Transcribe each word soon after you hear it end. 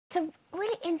It's a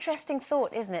really interesting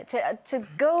thought, isn't it? To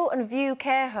go and view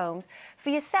care homes for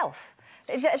yourself.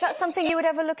 Is that something you would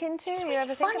ever look into? It's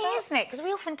really funny, isn't it? Because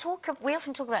we often talk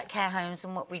about care homes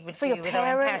and what we would do with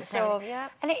our own parents.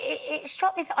 And it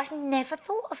struck me that I'd never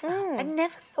thought of that. I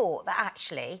never thought that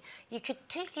actually you could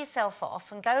take yourself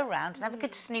off and go around and have a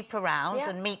good snoop around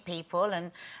and meet people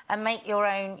and make your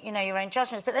own, you know, your own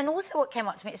judgments. But then also what came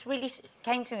up to me, it's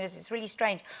really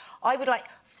strange. I would like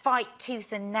fight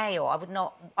tooth and nail.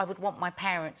 I would want my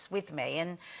parents with me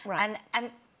and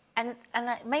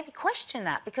maybe question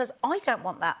that, because I don't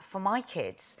want that for my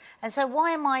kids. And so why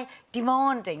am I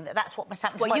demanding that that's what must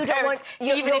happen to my parents,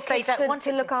 even if they don't want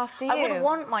to look after you? I wouldn't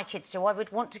want my kids to. I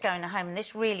would want to go in a home, and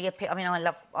this really appeals. I mean,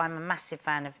 I'm a massive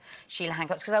fan of Sheila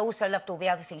Hancock, because I also loved all the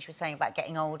other things she was saying about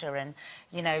getting older and,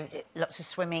 you know, lots of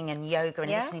swimming and yoga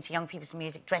and listening to young people's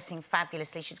music, dressing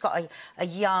fabulously. She's got a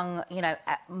young, you know,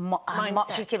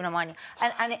 she's given her mind.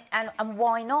 And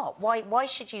why not? Why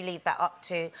should you leave that up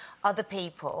to other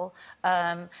people?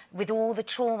 With all the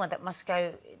trauma that must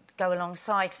go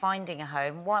alongside finding a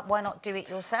home, why not do it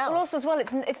yourself? Well, also as well,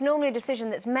 it's normally a decision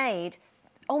that's made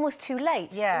almost too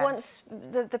late. Yeah. Once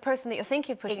the person that you're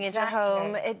thinking of putting into a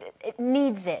home, it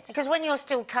needs it. Because when you're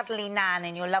still cuddly Nan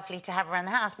and you're lovely to have around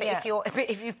the house, but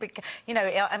if you've become, you know,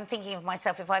 I'm thinking of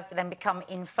myself, if I've then become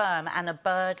infirm and a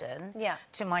burden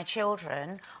to my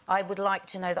children, I would like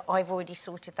to know that I've already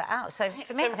sorted that out. So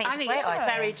for me, I think it's a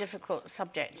very difficult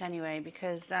subject anyway,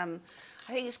 because I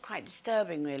think it's quite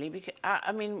disturbing, really, because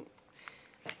I mean,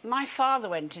 my father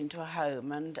went into a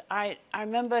home and I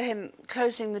remember him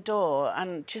closing the door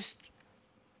and just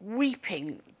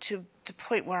weeping to the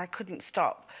point where I couldn't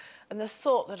stop. And the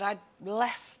thought that I'd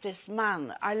left this man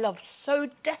that I loved so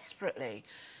desperately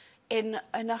in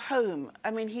a home.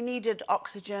 I mean, he needed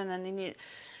oxygen and he needed,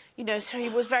 you know, so he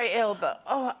was very ill, but,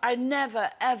 oh, I never,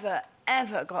 ever,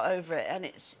 ever got over it. And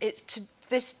it's to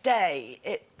this day,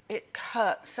 it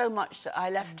hurt so much that I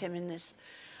left him in this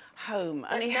home,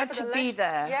 and he had to be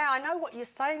there. Yeah, I know what you're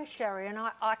saying, Sherry, and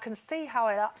I can see how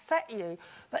it upset you,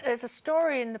 but there's a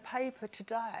story in the paper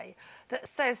today that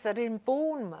says that in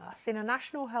Bournemouth, in a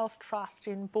National Health Trust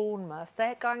in Bournemouth,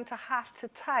 they're going to have to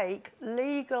take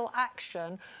legal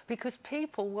action because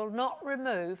people will not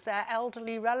remove their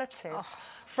elderly relatives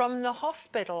from the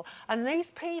hospital, and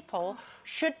these people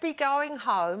should be going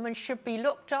home and should be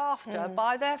looked after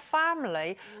by their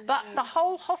family, but the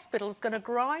whole hospital's going to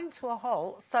grind to a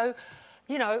halt. So,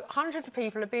 you know, hundreds of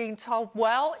people are being told,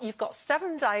 well, you've got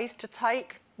 7 days to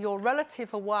take your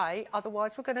relative away,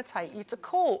 otherwise we're going to take you to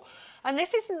court. And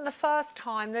this isn't the first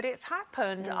time that it's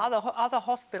happened. Other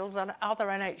hospitals and other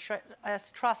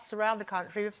NHS trusts around the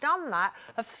country have done that,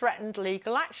 have threatened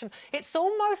legal action. It's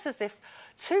almost as if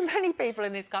too many people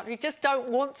in this country just don't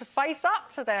want to face up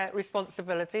to their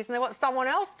responsibilities and they want someone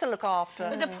else to look after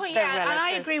But the point, their and I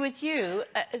relatives. agree with you,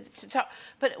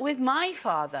 but with my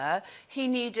father, he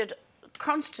needed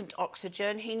constant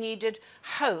oxygen, he needed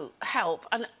help,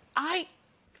 and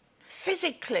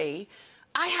physically,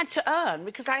 I had to earn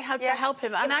because I had to help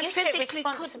him, and I physically took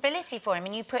responsibility for him,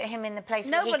 and you put him in the place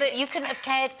where you couldn't have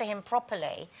cared for him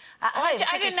properly at home.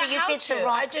 I didn't know how to.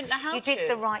 I didn't know how to. You did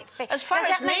the right thing. As far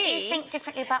Does as that make you think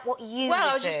differently about what you Well, would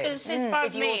I was just going to say, as far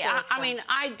as me, I mean,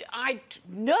 I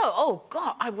know. Oh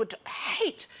God, I would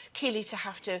hate Keely to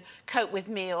have to cope with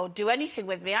me or do anything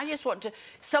with me. I just want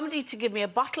somebody to give me a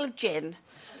bottle of gin.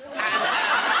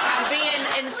 And be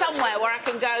in somewhere where I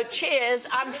can go, cheers,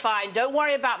 I'm fine, don't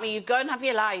worry about me, you go and have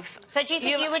your life. So do you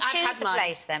think you would choose a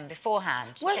place then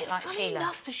beforehand? Well, like funny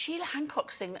enough, the Sheila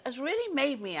Hancock thing has really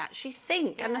made me actually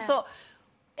think, and I thought,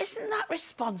 isn't that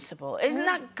responsible? Isn't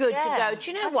that good to go,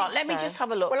 do you know what, let me just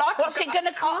have a look. Well, what's it going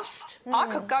to cost? I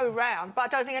could go round, but I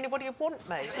don't think anybody would want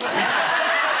me.